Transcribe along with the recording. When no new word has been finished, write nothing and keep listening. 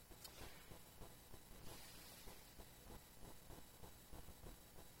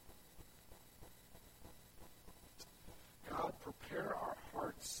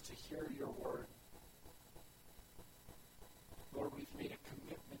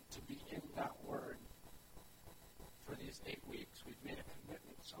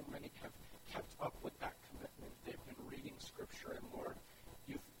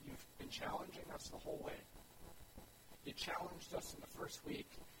challenged us in the first week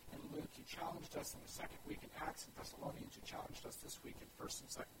in Luke. He challenged us in the second week in Acts and Thessalonians. He challenged us this week in 1st and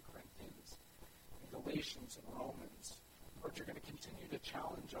 2nd Corinthians, in Galatians and Romans. Lord, you're going to continue to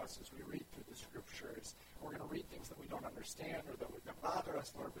challenge us as we read through the Scriptures. We're going to read things that we don't understand or that bother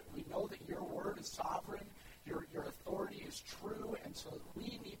us, Lord, but we know that your word is sovereign, your authority is true, and so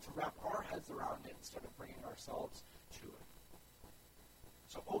we need to wrap our heads around it instead of bringing ourselves to it.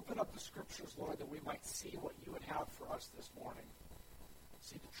 So open up the Scriptures, Lord, that we might see what you would have for us this morning.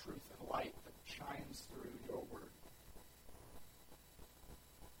 See the truth and light that shines through your word.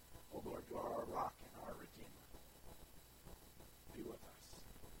 Oh, Lord, you are our rock and our Redeemer. Be with us.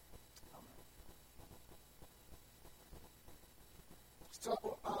 Amen. So,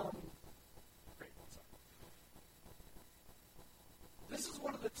 great. What's up? This is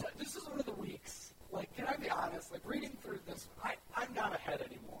one of the weeks. Like, can I be honest? Like, reading through this, I'm not ahead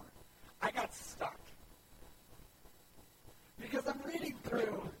anymore. I got stuck. Because I'm reading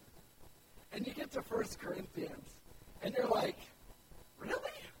through, and you get to 1 Corinthians, and you're like, really?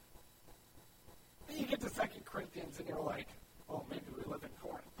 Then you get to 2 Corinthians, and you're like, oh, maybe we live in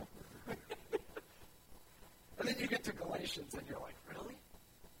Corinth. And then you get to Galatians, and you're like, really?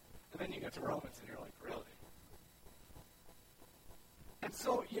 And then you get to Romans, and you're like, really? And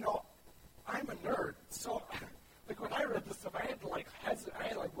so, I'm a nerd, so when I read this stuff, I had to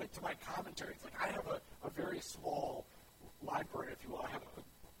went to my commentaries. I have a very small library, if you will. I have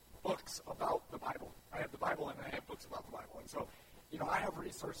books about the Bible. I have the Bible, and I have books about the Bible. And so, I have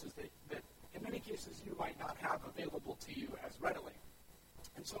resources that in many cases you might not have available to you as readily.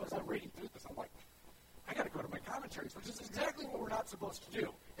 And so as I'm reading through this, I'm like, I got to go to my commentaries, which is exactly what we're not supposed to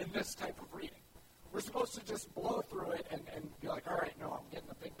do in this type of reading. We're supposed to just blow through it and be like, all right, no, I'm getting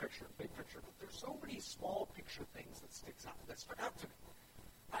the big picture. But there's so many small picture things that stuck out to me.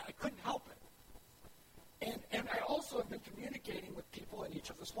 I couldn't help it. And I also have been communicating with people in each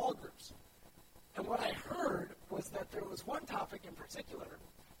of the small groups. And what I heard was that there was one topic in particular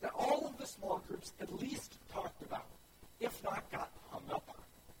that all of the small groups at least talked about, if not got hung up on.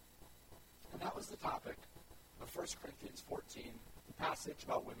 And that was the topic of 1 Corinthians 14, the passage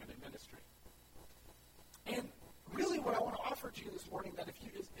about women in ministry. And really what I want to offer to you this morning, that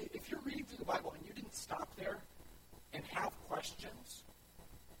if you're reading through the Bible and you didn't stop there and have questions,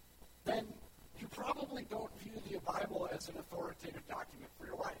 then you probably don't view the Bible as an authoritative document for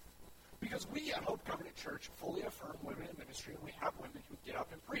your life. Because we at Hope Covenant Church fully affirm women in ministry, and we have women who get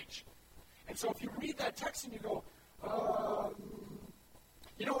up and preach. And so if you read that text and you go,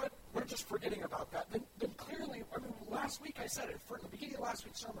 you know what, we're just forgetting about that, then clearly, last week I said it, for the beginning of last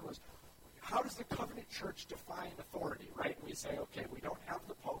week's sermon was, how does the Covenant Church define authority, right? We say, okay, we don't have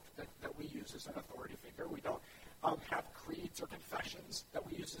the Pope that we use as an authority figure. We don't have creeds or confessions that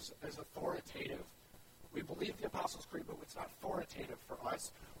we use as authoritative. We believe the Apostles' Creed, but it's not authoritative for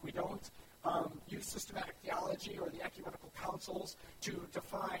us. We don't use systematic theology or the ecumenical councils to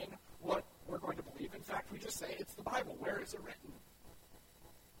define what we're going to believe. In fact, we just say it's the Bible. Where is it written?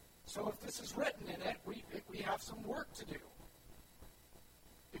 So if this is written in it, we have some work to do.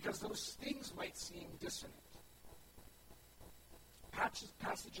 Because those things might seem dissonant.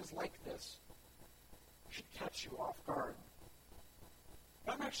 Passages like this should catch you off guard.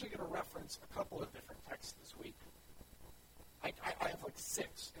 But I'm actually going to reference a couple of different texts this week. I have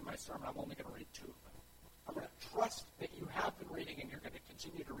 6 in my sermon. I'm only going to read 2 of them. I'm going to trust that you have been reading and you're going to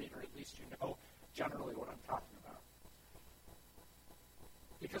continue to read, or at least you know generally what I'm talking about.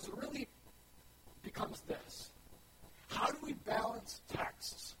 Because it really becomes this. How do we balance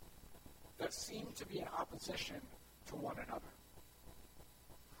texts that seem to be in opposition to one another?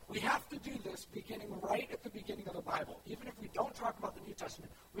 We have to do this beginning right at the beginning of the Bible. Even if we don't talk about the New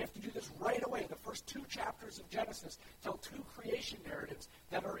Testament, we have to do this right away. The first 2 chapters of Genesis tell 2 creation narratives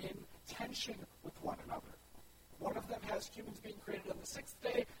that are in tension with one another. One of them has humans being created on the 6th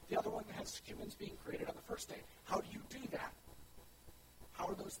day. The other one has humans being created on the 1st day. How do you do that? How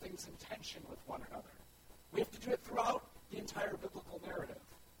are those things in tension with one another? We have to do it throughout the entire biblical narrative.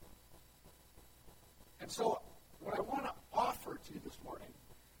 And so what I want to offer to you this morning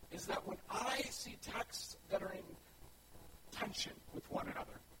is that when I see texts that are in tension with one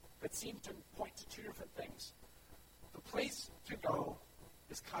another, that seem to point to 2 different things, the place to go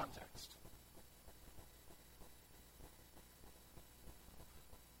is context.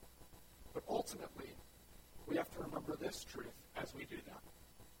 But ultimately, we have to remember this truth as we do that.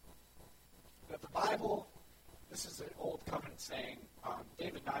 That the Bible, this is an old covenant saying,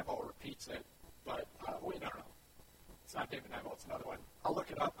 David Nybal repeats it, but wait, no. It's not David Nybal, it's another one. I'll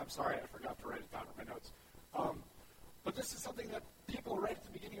look it up. I'm sorry, I forgot to write it down in my notes. But this is something that people right at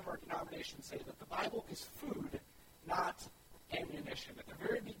the beginning of our denomination say, that the Bible is food not ammunition. At the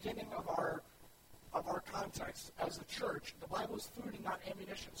very beginning of our context as a church, the Bible is food and not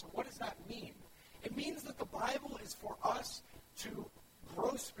ammunition. So what does that mean? It means that the Bible is for us to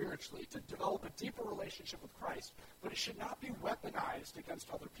grow spiritually, to develop a deeper relationship with Christ, but it should not be weaponized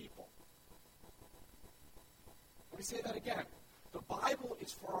against other people. Let me say that again. The Bible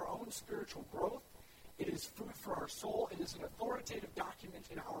is for our own spiritual growth. It is food for our soul. It is an authoritative document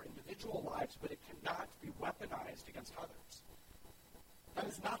in our individual lives, but it cannot be weaponized against others. That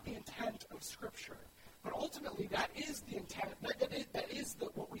is not the intent of Scripture. But ultimately, that is the intent, that is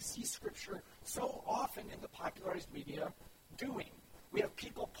what we see Scripture so often in the popularized media doing. We have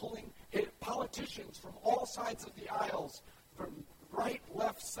people politicians from all sides of the aisles, from right,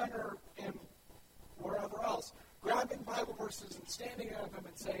 left, center, and wherever else, grabbing Bible verses and standing on them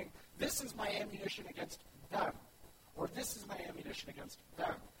and saying, this is my ammunition against them, or this is my ammunition against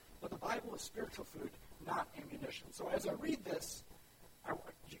them. But the Bible is spiritual food, not ammunition. So as I read this,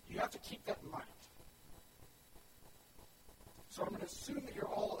 you have to keep that in mind. So I'm going to assume that you're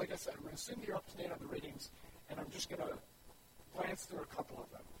all, like I said, I'm going to assume that you're up to date on the readings, and I'm just going to glance through a couple of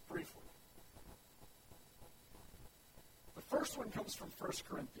them briefly. The first one comes from 1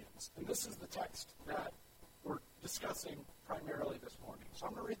 Corinthians, and this is the text that we're discussing primarily this morning. So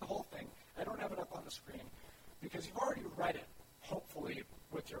I'm going to read the whole thing. I don't have it up on the screen because you've already read it, hopefully,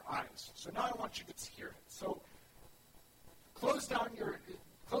 with your eyes. So now I want you to hear it. So close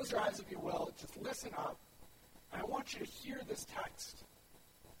your eyes if you will, just listen up, and I want you to hear this text.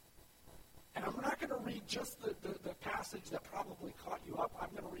 And I'm not going to read just the passage that probably caught you up. I'm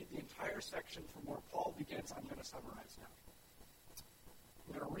going to read the entire section from where Paul begins. I'm going to summarize now.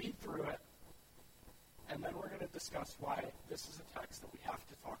 I'm going to read through it, and then we're going to discuss why this is a text that we have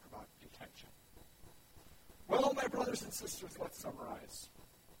to talk about intention. Well, my brothers and sisters, let's summarize.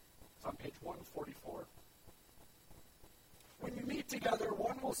 It's on page 144. When you meet together,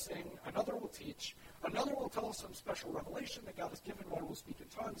 one will sing, another will teach, another will tell some special revelation that God has given, one will speak in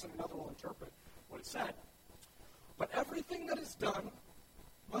tongues, and another will interpret what is said. But everything that is done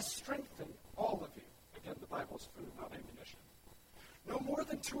must strengthen all of you. Again, the Bible is food, not ammunition. No more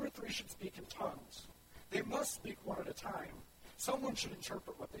than 2 or 3 should speak in tongues. They must speak one at a time. Someone should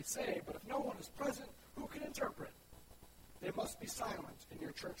interpret what they say, but if no one is present, who can interpret? They must be silent in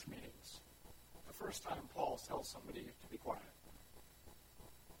your church meetings. The first time Paul tells somebody to be quiet.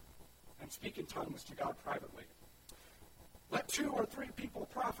 And speak in tongues to God privately. Let 2 or 3 people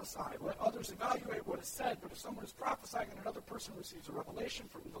prophesy. Let others evaluate what is said. But if someone is prophesying and another person receives a revelation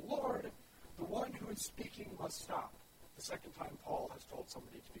from the Lord, the one who is speaking must stop. The second time Paul has told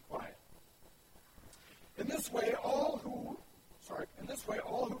somebody to be quiet. In this way, all who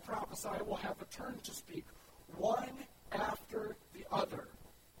prophesy will have a turn to speak, one after the other,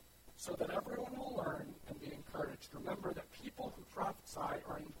 so that everyone will learn and be encouraged. Remember that people who prophesy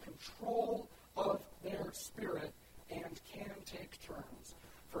are in control of their spirit and can take turns.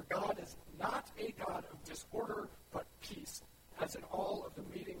 For God is not a God of disorder, but peace, as in all of the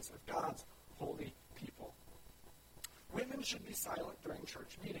meetings of God's holy people. Women should be silent during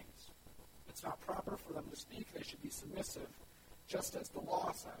church meetings. It's not proper for them to speak. They should be submissive, just as the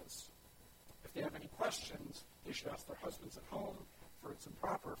law says. If they have any questions, they should ask their husbands at home, for it's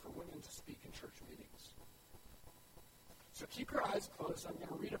improper for women to speak in church meetings. So keep your eyes closed. I'm going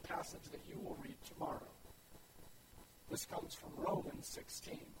to read a passage that you will read tomorrow. This comes from Romans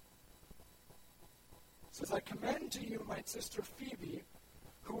 16. It says, I commend to you my sister Phoebe,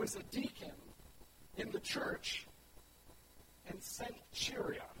 who is a deacon in the church in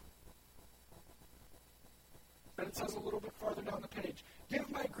Cenchrea. Then it says a little bit farther down the page, give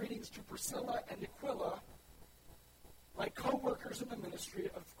my greetings to Priscilla and Aquila, my co-workers in the ministry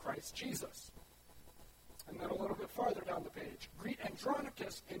of Christ Jesus. And then a little bit farther down the page, greet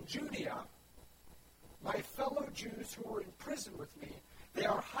Andronicus and Junia, my fellow Jews who were in prison with me. They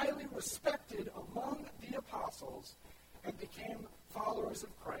are highly respected among the apostles and became followers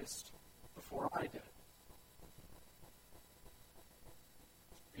of Christ before I did.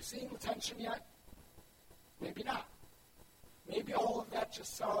 You seeing the tension yet? Maybe not. Maybe all of that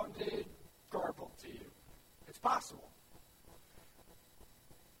just sounded garbled to you. It's possible.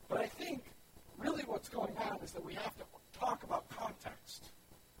 But I think really what's going on is that we have to talk about context.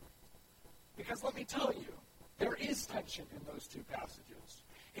 Because let me tell you, there is tension in those 2 passages.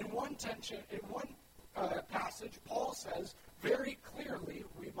 In one passage, Paul says very clearly,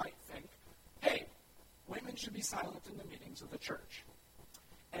 we might think, hey, women should be silent in the meetings of the church.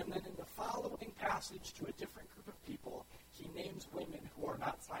 And then in the following passage to a different group of people, he names women who are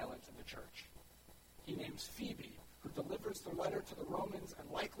not silent in the church. He names Phoebe, who delivers the letter to the Romans and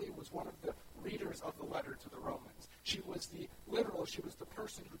likely was one of the readers of the letter to the Romans. She was the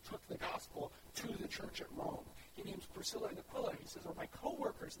person who took the gospel to the church at Rome. He names Priscilla and Aquila. He says, are my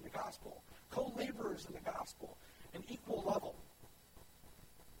co-workers in the gospel, co-laborers in the gospel, an equal level,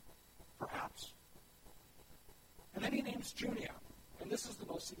 perhaps. And then he names Junia, and this is the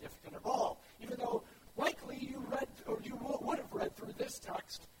most significant of all, even though likely you read, or you would have read through this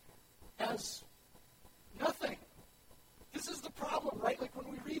text as nothing. This is the problem, right? Like when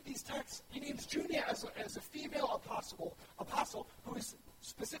we read these texts, he names Junia as a female apostle who is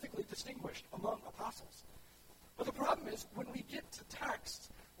specifically distinguished among apostles. But the problem is, when we get to texts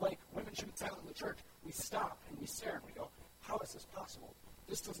like women should be silent in the church, we stop and we stare and we go, how is this possible?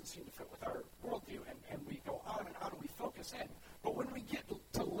 This doesn't seem to fit with our worldview, and we go on and we focus in. But when we get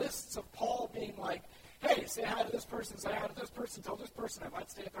to lists of Paul being like, hey, say hi to this person, say hi to this person, tell this person I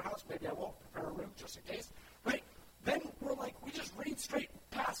might stay at their house, maybe I won't, prepare a room just in case, right? Then we're like, we just read straight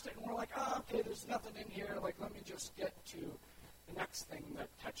past it, and we're like, okay, there's nothing in here, like let me just get to the next thing that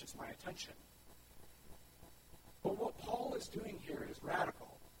catches my attention. But what Paul is doing here is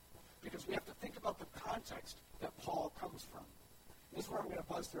radical, because we have to think about the context that Paul comes from. This is where I'm going to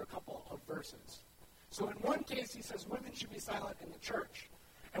buzz through a couple of verses. So in one case, he says women should be silent in the church.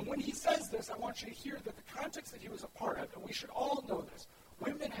 And when he says this, I want you to hear that the context that he was a part of, and we should all know this,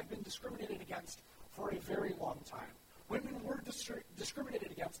 women have been discriminated against for a very long time. Women were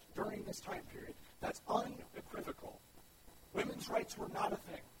discriminated against during this time period. That's unequivocal. Women's rights were not a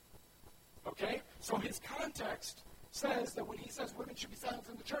thing. Okay? So his context says that when he says women should be silent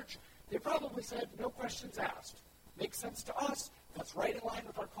in the church, they probably said, no questions asked. Makes sense to us. That's right in line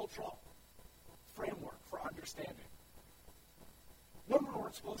with our cultural framework for understanding. Women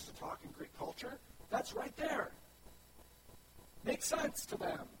weren't supposed to talk in Greek culture. That's right there. Makes sense to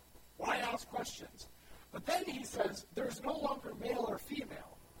them. Why ask questions? But then he says there's no longer male or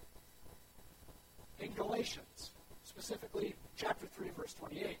female in Galatians, specifically chapter 3, verse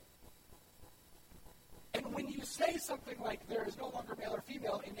 28. And when you say something like there is no longer male or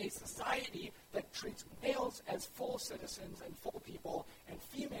female in a society that treats males as full citizens and full people and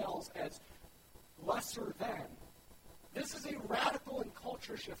females as lesser than, this is a radical and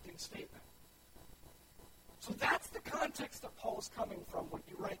culture-shifting statement. So that's the context that Paul is coming from when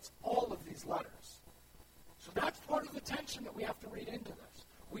he writes all of these letters. So that's part of the tension that we have to read into this.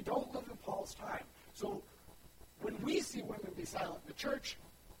 We don't live in Paul's time. So when we see women be silent in the church,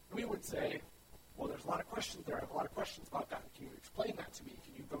 we would say, well, there's a lot of questions there. I have a lot of questions about that. Can you explain that to me?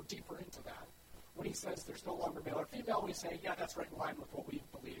 Can you go deeper into that? When he says there's no longer male or female, we say, yeah, that's right in line with what we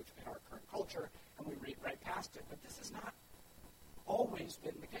believe in our current culture, and we read right past it. But this has not always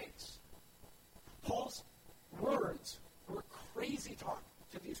been the case. Paul's words were crazy talk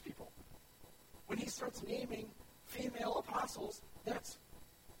to these people. When he starts naming female apostles, that's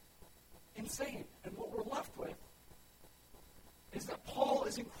insane. And what we're left with is that Paul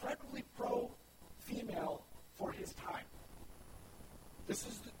is incredibly pro-female for his time. This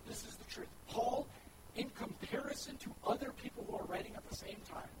is the truth. Paul, in comparison to other people who are writing at the same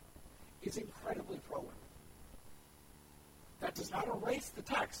time, is incredibly pro-women. That does not erase the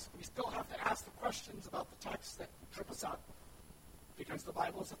text. We still have to ask the questions about the text that trip us up, because the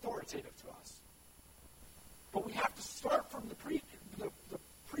Bible is authoritative to us. But we have to start from the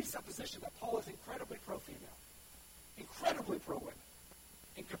presupposition that Paul is incredibly pro-female, incredibly pro-women,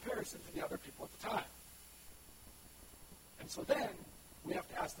 in comparison to the other people at the time. And so then, we have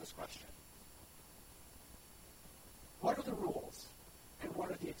to ask this question. What are the rules, and what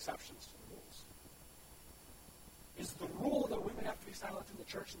are the exceptions to the rules? Is the rule that women have to be silent in the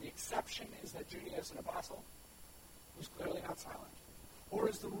church, and the exception is that Junia is an apostle, who's clearly not silent? Or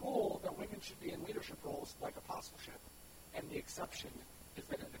is the rule that women should be in leadership roles like apostleship, and the exception is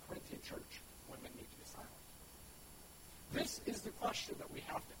that in the Corinthian church, women need to be silent? This is the question that we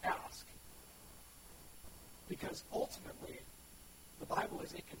have to ask, because ultimately, the Bible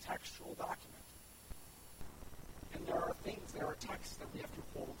is a contextual document. And there are texts that we have to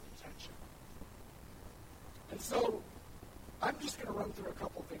hold in tension. And so, I'm just going to run through a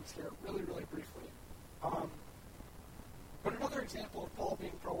couple things here, really, really briefly. But another example of Paul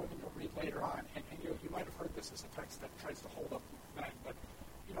being pro-women you'll read later on, and you might have heard this as a text that tries to hold up men, but,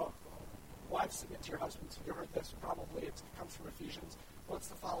 wives submit to your husbands. You heard this, probably. It comes from Ephesians. What's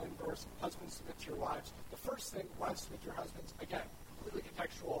the following verse? Husbands submit to your wives. The first thing, wives submit to your husbands, again, completely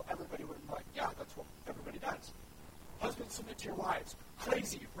contextual. Everybody would be like, yeah, that's what everybody does. Husbands submit to your wives.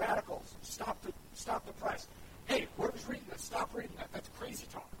 Crazy, radicals, stop the press. Hey, whoever's reading this, stop reading that. That's crazy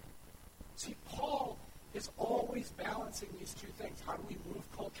talk. See, Paul is always balancing these two things. How do we move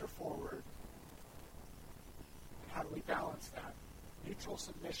culture forward? And how do we balance that? Neutral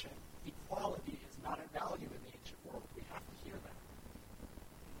submission equality is not a value in the ancient world. We have to hear that.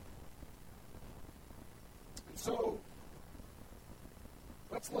 And so,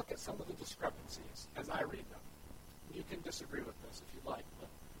 let's look at some of the discrepancies as I read them. You can disagree with this if you'd like. But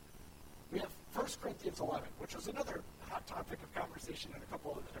we have 1 Corinthians 11, which was another hot topic of conversation in a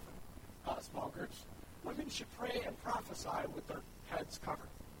couple of the different small groups. Women should pray and prophesy with their heads covered.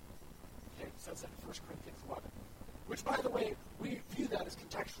 Okay, it says that in 1 Corinthians 11. Which, by the way, we view that as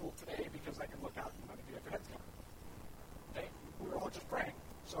contextual today because I can look out and none of you have your heads covered. Okay? We were all just praying.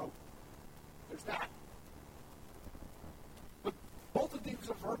 So, there's that. But both of these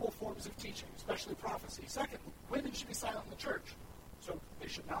are verbal forms of teaching, especially prophecy. Second, women should be silent in the church. So, they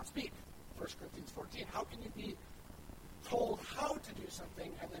should not speak. 1 Corinthians 14. How can you be told how to do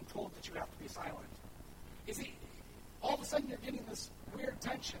something and then told that you have to be silent? You see, all of a sudden you're getting this weird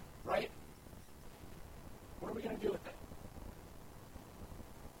tension, right? What are we going to do with it?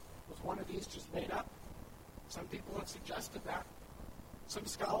 Was one of these just made up? Some people have suggested that. Some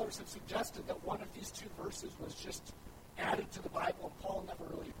scholars have suggested that one of these two verses was just added to the Bible and Paul never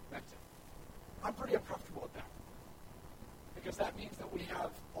really meant it. I'm pretty uncomfortable with that. Because that means that we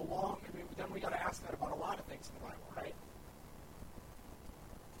have then we got to ask that about a lot of things in the Bible, right?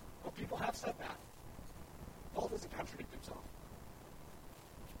 Well, people have said that. Paul doesn't contradict himself.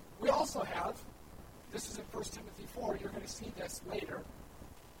 We also have, this is in 1 Timothy 4, you're going to see this later.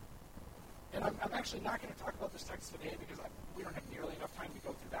 And I'm actually not going to talk about this text today because we don't have nearly enough time to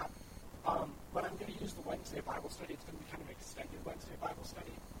go through that. But I'm going to use the Wednesday Bible study. It's going to be kind of an extended Wednesday Bible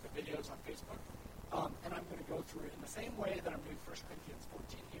study, the videos on Facebook. And I'm going to go through it in the same way that I'm doing 1 Corinthians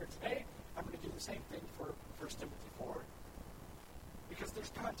 14 here today. I'm going to do the same thing for 1 Timothy 4. Because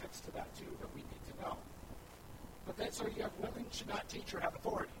there's context to that, too, that we need to know. But then, so you have women should not teach or have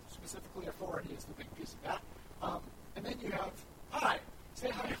authority. Specifically, authority is the big piece of that. And then you have, say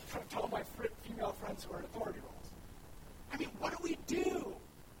hi in front of all my female friends who are in authority roles. I mean, what do we do?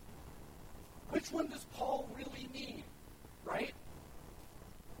 Which one does Paul really mean, right?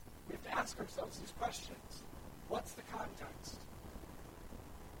 We have to ask ourselves these questions. What's the context?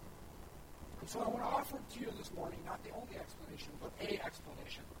 And so I want to offer to you this morning not the only explanation, but a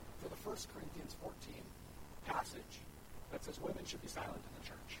explanation for the 1 Corinthians 14 passage that says women should be silent in the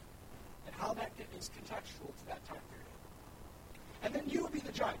church, and how that is contextual to that time period. And then you would be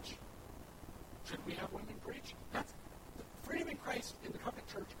the judge. Should we have women preach? That's freedom in Christ in the covenant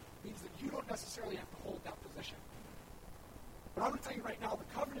church means that you don't necessarily have to hold that position. But I'm going to tell you right now, the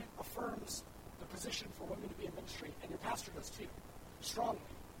covenant affirms the position for women to be in ministry, and your pastor does too, strongly.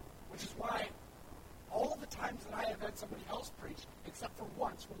 Which is why all the times that I have had somebody else preach, except for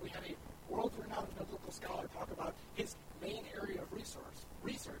once when we had a world-renowned biblical scholar talk about his main area of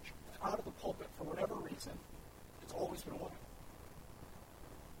research out of the pulpit for whatever reason, it's always been a woman.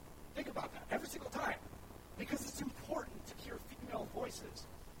 Think about that every single time. Because it's important to hear female voices.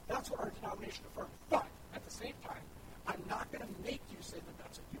 That's what our denomination affirms. But at the same time, I'm not going to make you say that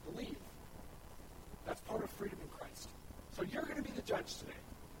that's what you believe. That's part of freedom in Christ. So you're going to be the judge today.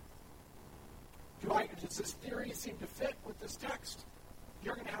 Does this theory seem to fit with this text?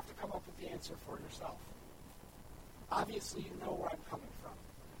 You're going to have to come up with the answer for yourself. Obviously, you know where I'm coming from.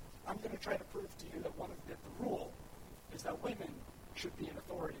 I'm going to try to prove to you that the rule is that women should be in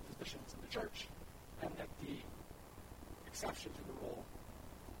authority positions in the church, and that the exception to the rule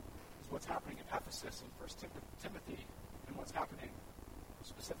is what's happening in Ephesus in 1 Timothy and what's happening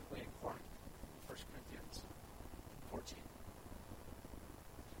specifically in Corinth, 1 Corinthians 14.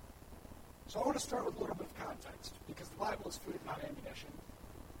 So I want to start with a little bit of context, because the Bible is food, not ammunition.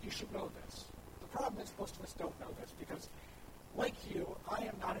 You should know this. The problem is most of us don't know this, because like you, I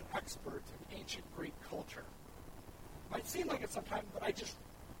am not an expert in ancient Greek culture. It might seem like it sometimes, but I just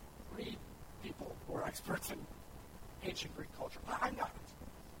read people who are experts in ancient Greek culture. I'm not.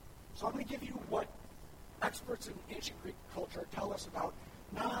 So I'm going to give you what experts in ancient Greek culture tell us about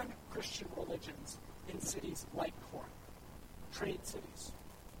non-Christian religions in cities like Corinth, trade cities.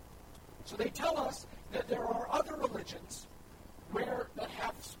 So they tell us that there are other religions that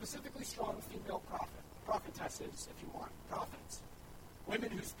have specifically strong female prophetesses, if you want, prophets,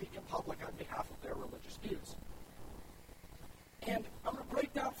 women who speak in public on behalf of their religious views. And I'm going to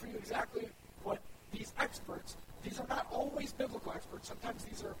break down for you exactly what these experts, these are not always biblical experts, sometimes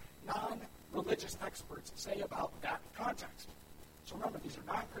these are non-religious experts, say about that context. So remember, these are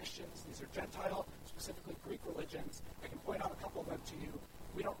non-Christians, these are Gentile, specifically Greek religions. I can point out a couple of them to you.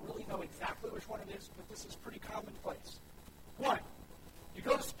 We don't really know exactly which one it is, but this is pretty commonplace. One, you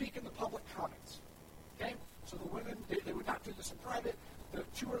go to speak in the public commons. Okay? So the women, they would not do this in private. The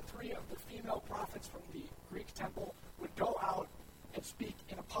 2 or 3 of the female prophets from the Greek temple would go out and speak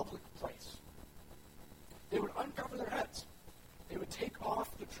in a public They would uncover their heads. They would take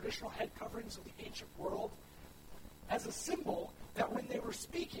off the traditional head coverings of the ancient world as a symbol that when they were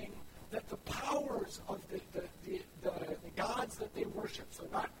speaking, that the powers of the gods that they worshiped, so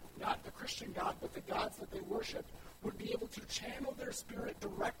not the Christian God, but the gods that they worshiped, would be able to channel their spirit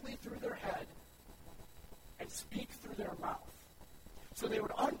directly through their head and speak through their mouth. So they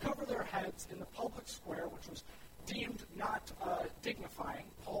would uncover their heads in the public square, which was deemed not dignifying.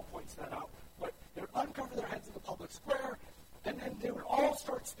 Paul points that out. But they would uncover their heads in the public square, and then they would all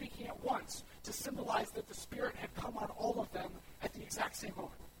start speaking at once to symbolize that the Spirit had come on all of them at the exact same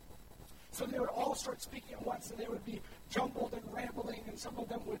moment. So they would all start speaking at once, and they would be jumbled and rambling, and some of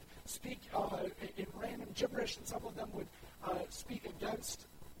them would speak in random gibberish, and some of them would speak against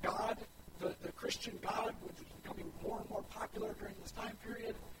God, the Christian God, which was becoming more and more popular during this time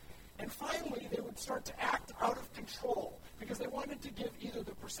period. And finally, they would start to act out of control because they wanted to give either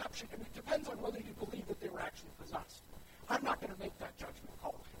the perception, and it depends on whether you believe that they were actually possessed. I'm not going to make that judgment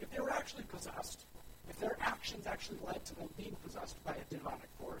call. If they were actually possessed, if their actions actually led to them being possessed by a demonic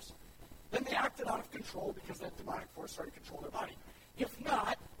force, then they acted out of control because that demonic force started to control their body. If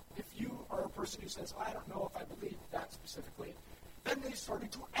not, if you are a person who says, I don't know if I believe that specifically, then they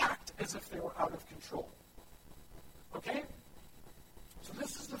started to act as if they were out of control. Okay? So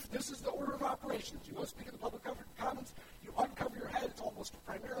this is the order of operations. You go speak in the public commons, you uncover your head. It's almost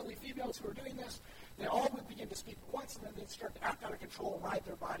primarily females who are doing this. They all would begin to speak at once, and then they'd start to act out of control and ride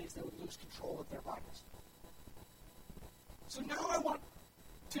their bodies. They would lose control of their bodies. So now I want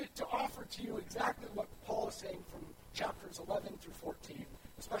to offer to you exactly what Paul is saying from chapters 11 through 14,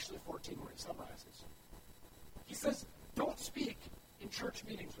 especially 14 where he summarizes. He says, don't speak in church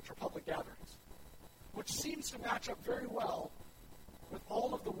meetings, which are public gatherings, which seems to match up very well with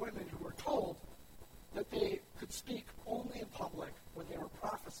all of the women who were told that they could speak only in public when they were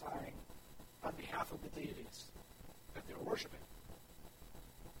prophesying on behalf of the deities that they were worshiping.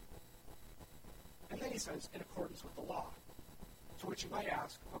 And then he says, in accordance with the law. To which you might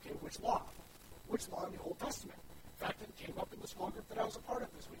ask, okay, which law? Which law in the Old Testament? In fact, it came up in the small group that I was a part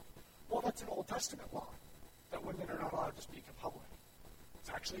of this week. Well, that's an Old Testament law, that women are not allowed to speak in public.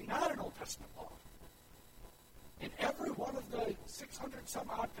 It's actually not an Old Testament law. In every one of the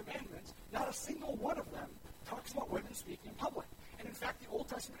 600-some-odd commandments, not a single one of them talks about women speaking in public. And in fact, the Old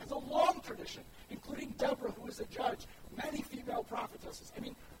Testament has a long tradition, including Deborah, who was a judge, many female prophetesses. I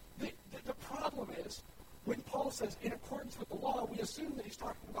mean, the problem is, when Paul says, in accordance with the law, we assume that he's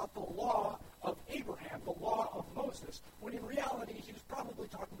talking about the law of Abraham, the law of Moses, when in reality, he was probably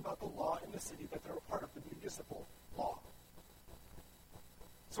talking about the law in the city that they were part of, the municipal law.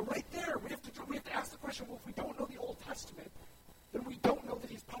 So right there, we have to ask the question, well, if we don't know the Old Testament, then we don't know that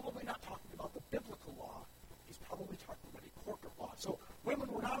he's probably not talking about the biblical law. He's probably talking about a corporate law. So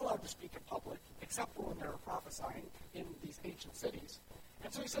women were not allowed to speak in public, except for when they were prophesying in these ancient cities.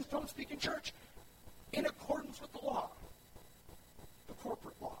 And so he says, don't speak in church in accordance with the law, the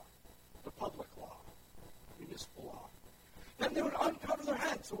corporate law, the public law, municipal law. Then they would uncover their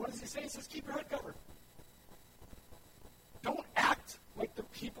heads. So what does he say? He says, keep your head covered. Don't act like the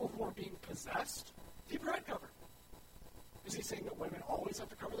people who are being possessed. Keep your head covered. Is he saying that women always have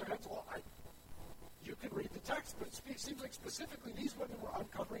to cover their heads? Well, you can read the text, but it seems like specifically these women were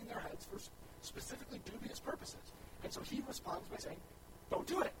uncovering their heads for specifically dubious purposes. And so he responds by saying, don't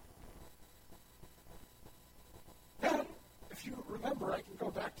do it. Then, if you remember, I can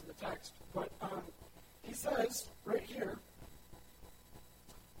go back to the text, but he says right here,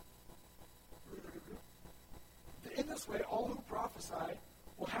 in this way, all who prophesy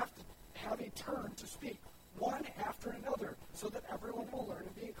will have to have a turn to speak, one after another, so that everyone will learn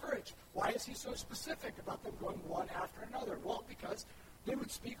and be encouraged. Why is he so specific about them going one after another? Well, because they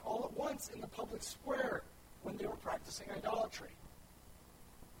would speak all at once in the public square when they were practicing idolatry.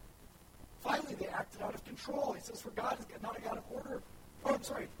 Finally, they acted out of control. He says, for God is not a God of order.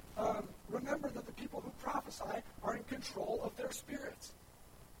 Remember that the people who prophesy are in control of their spirits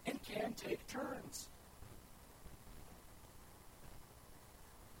and can take turns.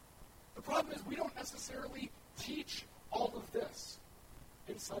 The problem is we don't necessarily teach all of this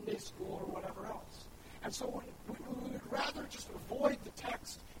in Sunday school or whatever else. And so we would rather just avoid the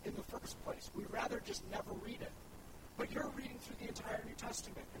text in the first place. We'd rather just never read it. But you're reading through the entire New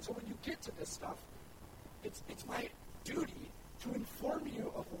Testament. And so when you get to this stuff, it's my duty to inform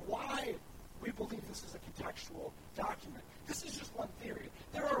you of why we believe this is a contextual document. This is just one theory.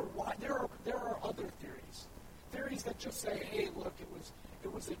 There are other theories. Theories that just say, hey, look,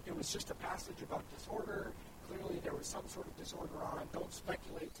 it was just a passage about disorder. Clearly there was some sort of disorder on. Don't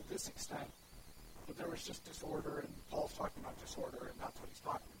speculate to this extent. But there was just disorder, and Paul's talking about disorder, and that's what he's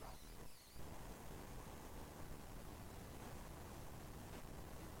talking about.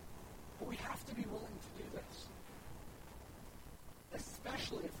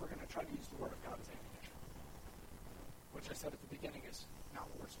 is not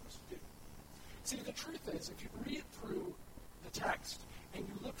what we're supposed to do. See, the truth is, if you read through the text and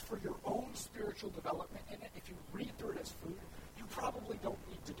you look for your own spiritual development in it, if you read through it as food, you probably don't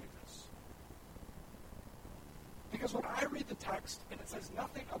need to do this. Because when I read the text and it says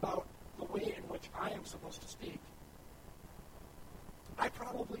nothing about the way in which I am supposed to speak, I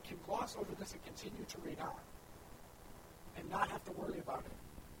probably can gloss over this and continue to read on and not have to worry about it.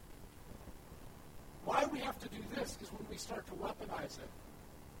 Why we have to do this is when we start to weaponize it.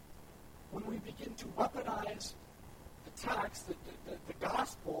 When we begin to weaponize the text, the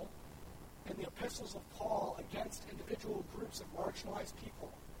gospel, and the epistles of Paul against individual groups of marginalized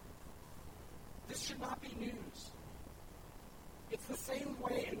people. This should not be news. It's the same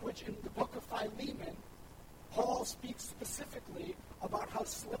way in which in the book of Philemon, Paul speaks specifically about how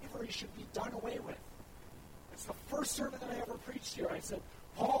slavery should be done away with. It's the first sermon that I ever preached here. I said,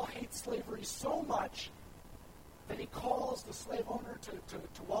 Paul hates slavery so much that he calls the slave owner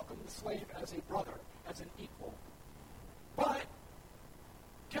to welcome the slave as a brother, as an equal. But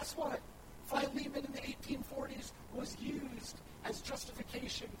guess what? Philemon in the 1840s was used as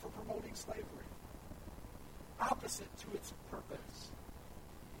justification for promoting slavery. Opposite to its purpose.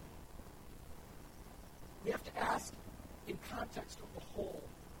 We have to ask, in context of the whole,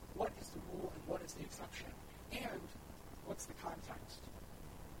 what is the rule and what is the exception? And what's the context?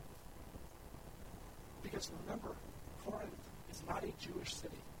 Because remember, Corinth is not a Jewish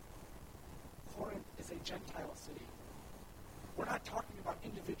city. Corinth is a Gentile city. We're not talking about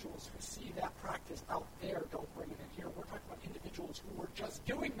individuals who see that practice out there, don't bring it in here. We're talking about individuals who were just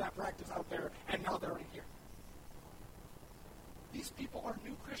doing that practice out there, and now they're in here. These people are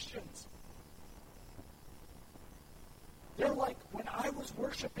new Christians. They're like, when I was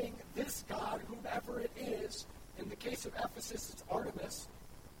worshiping this God, whomever it is, in the case of Ephesus, it's Artemis.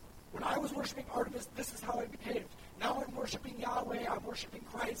 When I was worshiping Artemis, this is how I behaved. Now I'm worshiping Yahweh, I'm worshiping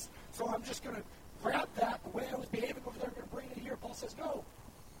Christ, so I'm just going to grab that, the way I was behaving over there, I'm going to bring it here. Paul says, no,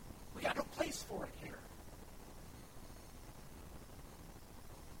 we got no place for it here.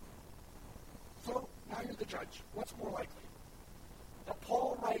 So, now you're the judge. What's more likely? That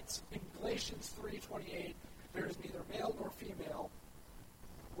Paul writes in Galatians 3:28, there is neither male nor female,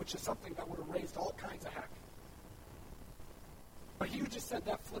 which is something that would have raised all kinds of heck. But he just said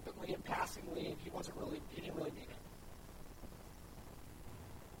that flippantly and passingly, and he didn't really mean it.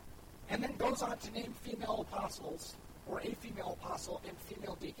 And then goes on to name female apostles, or a female apostle, and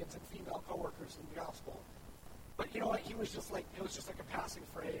female deacons and female co-workers in the gospel. But you know what? It was just like a passing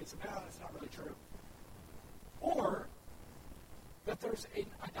phrase, and that's not really true. Or that there's an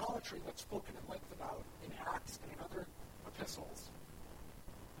idolatry that's spoken at length about in Acts and in other epistles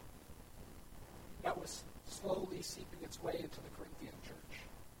that was slowly seeping its way into the Corinthian church.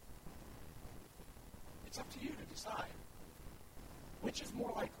 It's up to you to decide which is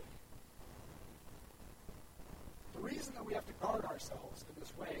more likely. The reason that we have to guard ourselves in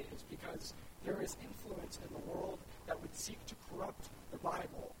this way is because there is influence in the world that would seek to corrupt the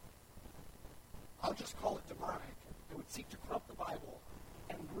Bible. I'll just call it demonic. It would seek to corrupt the Bible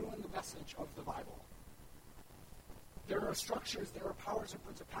and ruin the message of the Bible. There are structures, there are powers and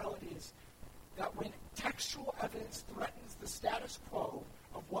principalities that when textual evidence threatens the status quo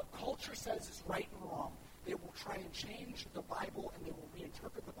of what culture says is right and wrong, they will try and change the Bible and they will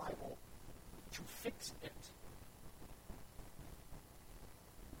reinterpret the Bible to fix it.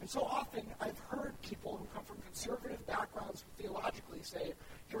 And so often I've heard people who come from conservative backgrounds theologically say,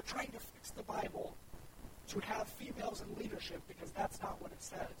 you're trying to fix the Bible to have females in leadership because that's not what it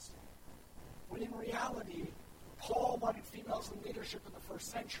says. When in reality, Paul wanted females in leadership in the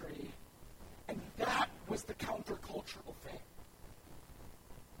first century, and that was the countercultural thing.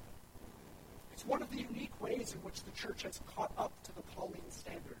 It's one of the unique ways in which the church has caught up to the Pauline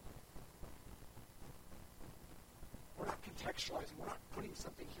standard. We're not contextualizing. We're not putting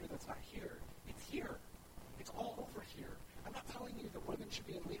something here that's not here. It's here. It's all over here. I'm not telling you that women should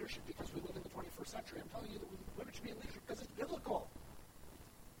be in leadership because we live in the 21st century. I'm telling you that women should be in leadership because it's biblical.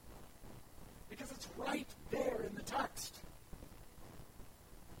 Because it's right there in the text.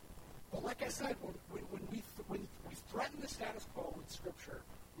 But like I said, when we threaten the status quo with Scripture,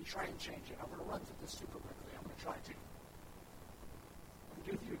 we try and change it. I'm going to run through this super quickly. I'm going to try to. I'll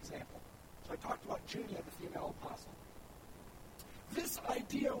give you an example. So I talked about Junia, the female apostle. This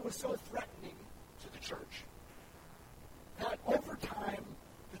idea was so threatening to the church that over time,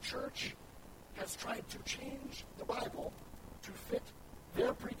 the church has tried to change the Bible to fit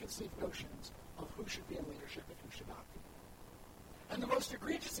their preconceived notions of who should be in leadership and who should not be. And the most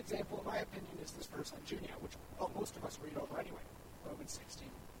egregious example, in my opinion, is this verse on Junia, which most of us read over anyway, Romans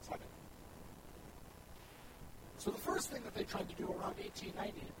 16:7. So the first thing that they tried to do around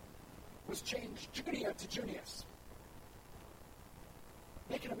 1890 was change Junia to Junius.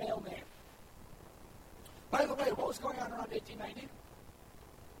 Make it a male name. By the way, what was going on around 1890?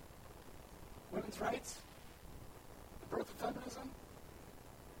 Women's rights? The birth of feminism?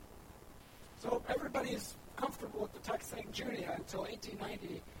 So everybody's comfortable with the text saying Junia until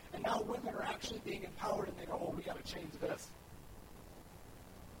 1890, and now women are actually being empowered, and they go, oh, we got to change this.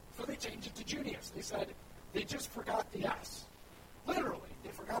 So they changed it to Junius. They said they just forgot the S. Literally, they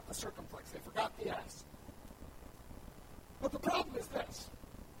forgot the circumflex. They forgot the S. But the problem is this.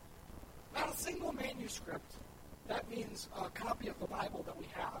 Not a single manuscript, that means a copy of the Bible that we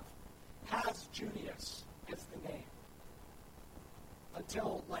have, has Junius as the name.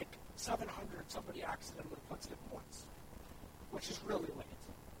 Until, 700, somebody accidentally puts it once, which is really late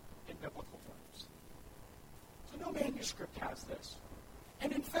in biblical terms. So no manuscript has this.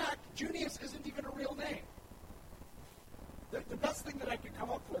 And in fact, Junius isn't even a real name. The best thing that I could come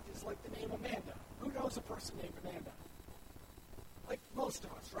up with is the name Amanda. Who knows a person named Amanda? Most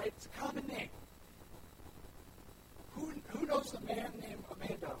of us, right? It's a common name. Who knows a man named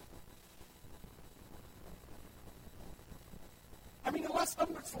Amanda? I mean, unless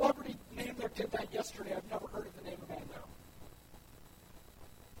some celebrity named their kid that yesterday, I've never heard of the name Amanda.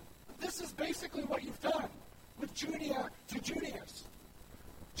 This is basically what you've done with Junia to Junius.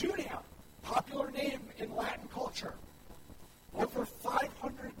 Junia, popular name in Latin culture. Over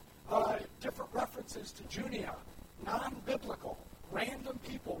 500 different references to Junia, non-biblical, random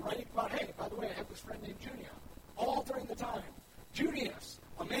people writing about, hey, by the way, I have this friend named Junia. All during the time. Junius,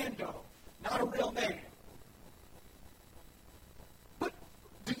 Amando, not a real name. But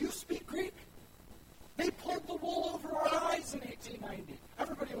do you speak Greek? They pulled the wool over our eyes in 1890.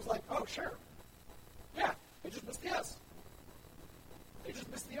 Everybody was like, oh, sure. Yeah, they just missed the S. They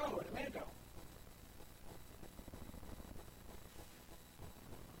just missed the O in Amando.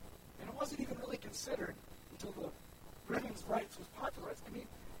 And it wasn't even really considered until the women's rights was popularized. I mean,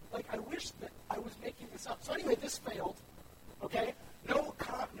 I wish that I was making this up. So anyway, this failed, okay? No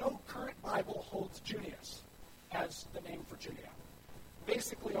current Bible holds Junius as the name for Junia.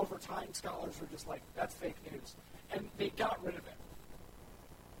 Basically, over time, scholars were just like, that's fake news. And they got rid of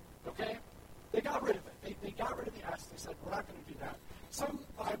it. Okay? They got rid of it. They got rid of the S. They said, we're not going to do that. Some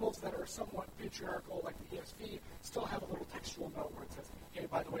Bibles that are somewhat patriarchal, like the ESV, still have a little textual note where it says, hey,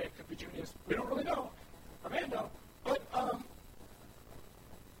 by the way, it could be Junius. We don't really know. Amanda.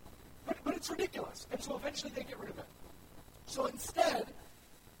 But it's ridiculous. And so eventually they get rid of it. So instead,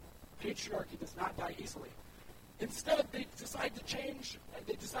 patriarchy does not die easily. Instead, they decide to change, and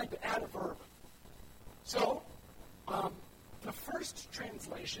they decide to add a verb. So, the first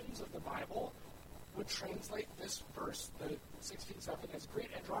translations of the Bible would translate this verse, the 16:7, as Great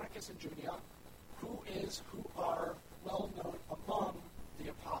Andronicus and Junia, who are well known among the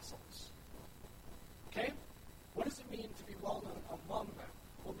apostles. Okay? What does it mean to be well known among them?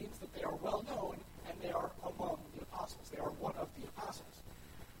 Well, it means that they are well known and they are among the apostles. They are one of the apostles.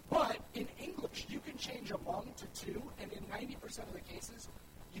 But in English, you can change among to to, and in 90% of the cases,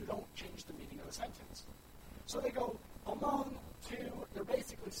 you don't change the meaning of the sentence. So they go among, to, they're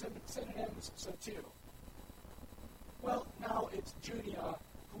basically synonyms, so to. Well, now it's Junia,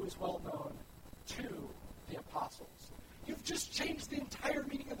 who is well known to the apostles. You've just changed the entire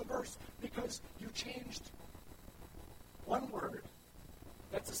meaning of the verse because you changed one word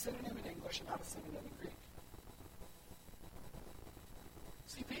that's a synonym in English and not a synonym in Greek.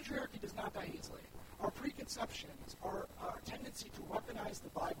 See, patriarchy does not die easily. Our preconceptions, our tendency to weaponize the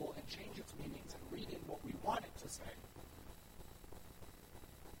Bible and change its meanings and read in what we want it to say,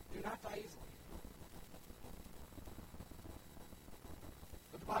 do not die easily.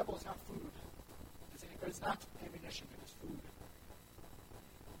 But the Bible is not food. It's not ammunition, it is food.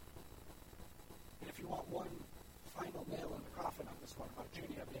 And if you want one final nail in the coffin on this one about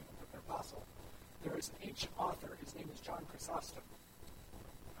Junia being an apostle, there is an ancient author. His name is John Chrysostom.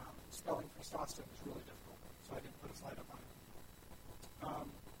 Spelling Chrysostom is really difficult, so I didn't put a slide up on it.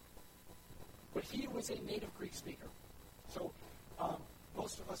 But he was a native Greek speaker. So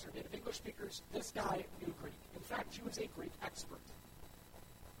most of us are native English speakers. This guy knew Greek. In fact, he was a Greek expert.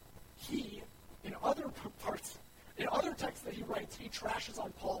 He, in other parts, in other texts that he writes, he trashes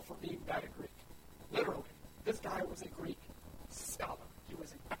on Paul for being bad at Greek. Literally. This guy was a Greek scholar. He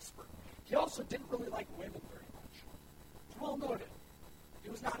was an expert. He also didn't really like women very much. It's well noted. He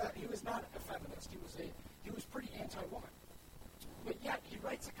was not a feminist. He was pretty anti-woman. But yet he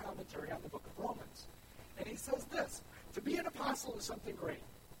writes a commentary on the book of Romans. And he says this: to be an apostle is something great.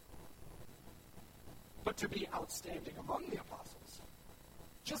 But to be outstanding among the apostles,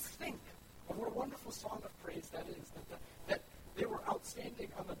 just think And what a wonderful song of praise that is, that they were outstanding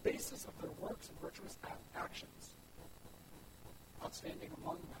on the basis of their works and virtuous actions. Outstanding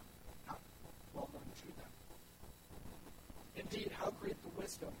among them, not well known to them. Indeed, how great the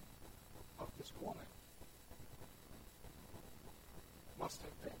wisdom of this woman must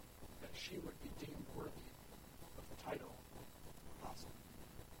have been that she would be deemed worthy of the title apostle.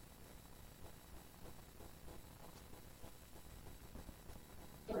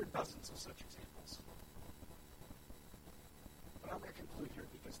 There are dozens of such examples. But I'm going to conclude here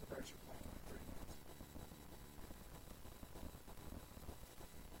because the Bears are playing in 3 minutes.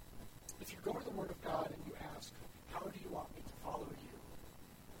 If you go to the Word of God and you ask, how do you want me to follow you?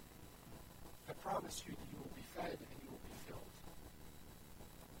 I promise you that you will be fed and you will be filled.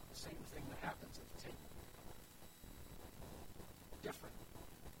 The same thing that happens at the table. Different.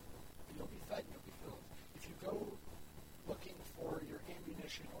 But you'll be fed and you'll be filled. If you go looking for your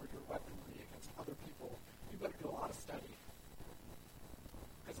ammunition or your weaponry against other people, you better do a lot of study.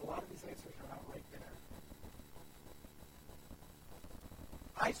 Because a lot of these answers are out right there.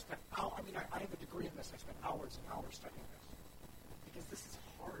 I have a degree in this. I spent hours and hours studying this. Because this is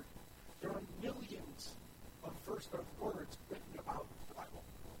hard. There are millions of words written about the Bible.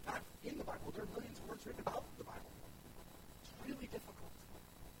 Not in the Bible. There are millions of words written about the Bible. It's really difficult.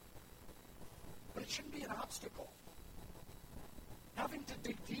 But it shouldn't be an obstacle. Having to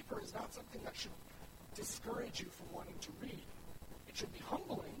dig deeper is not something that should discourage you from wanting to read. It should be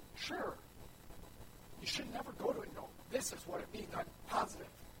humbling, sure. You should never go to it and go, this is what it means, I'm positive.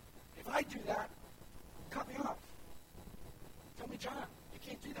 If I do that, cut me off. Tell me, John, you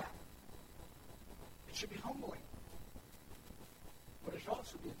can't do that. It should be humbling. But it should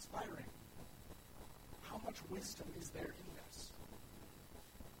also be inspiring. How much wisdom is there in this?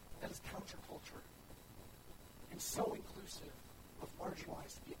 That is counterculture and so inclusive of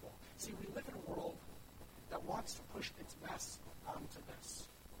marginalized people. See, we live in a world that wants to push its mess onto this.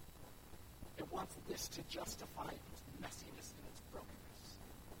 It wants this to justify its messiness and its brokenness.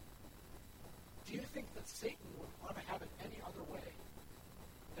 Do you think that Satan would want to have it any other way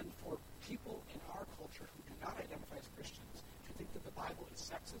than for people in our culture who do not identify as Christians to think that the Bible is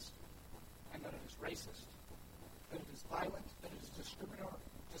sexist and that it is racist, that it is violent, that it is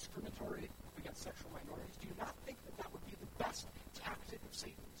discriminatory against sexual minorities? Do you not think that that would be the best tactic of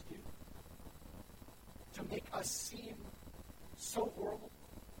Satan's do? To make us seem so horrible,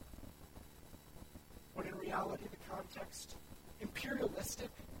 when in reality the context, imperialistic,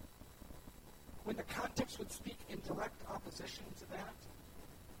 when the context would speak in direct opposition to that.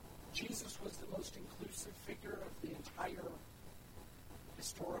 Jesus was the most inclusive figure of the entire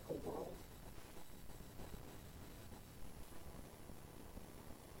historical world.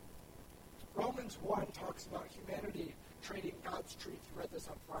 Romans 1 talks about humanity trading God's truth. You read this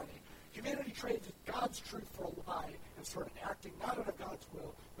on Friday. Humanity trades God's truth for a lie and started acting not out of God's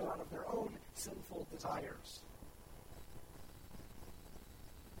will, but out of their own sinful desires.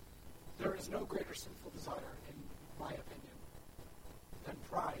 There is no greater sinful desire, in my opinion, than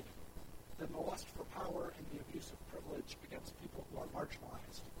pride, than the lust for power and the abuse of privilege against people who are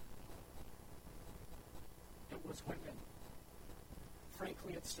marginalized. It was women.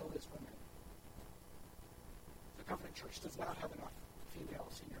 Frankly, it still is women. The Covenant Church does not have enough female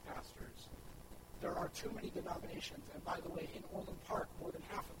senior pastors. There are too many denominations, and by the way, in Orland Park, more than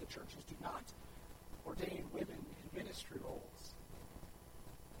half of the churches do not ordain women in ministry roles.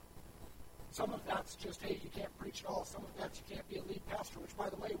 Some of that's just, hey, you can't preach at all. Some of that's you can't be a lead pastor, which, by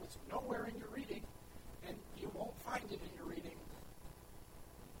the way, was nowhere in your reading, and you won't find it in your reading.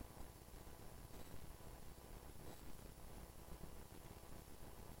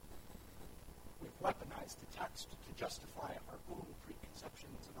 We've weaponized the text to justify our own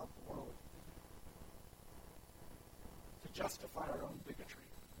preconceptions about the world, to justify our own bigotry.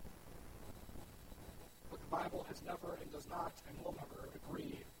 But the Bible has never and does not and will never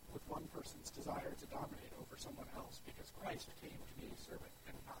agree with one person's desire to dominate over someone else, because Christ came to be a servant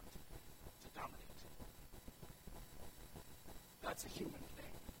and not to dominate. That's a human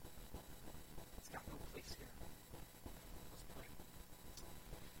thing. It's got no place here. Let's pray.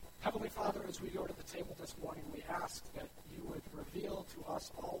 Heavenly Father, as we go to the table this morning, we ask that you would reveal to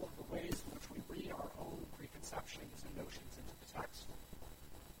us all of the ways in which we read our own preconceptions and notions into the text.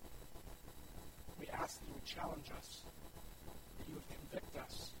 We ask that you would challenge us, that you would convict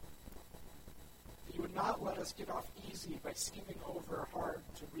us, that you would not let us get off easy by skimming over hard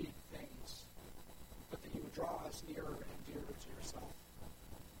to read things, but that you would draw us nearer and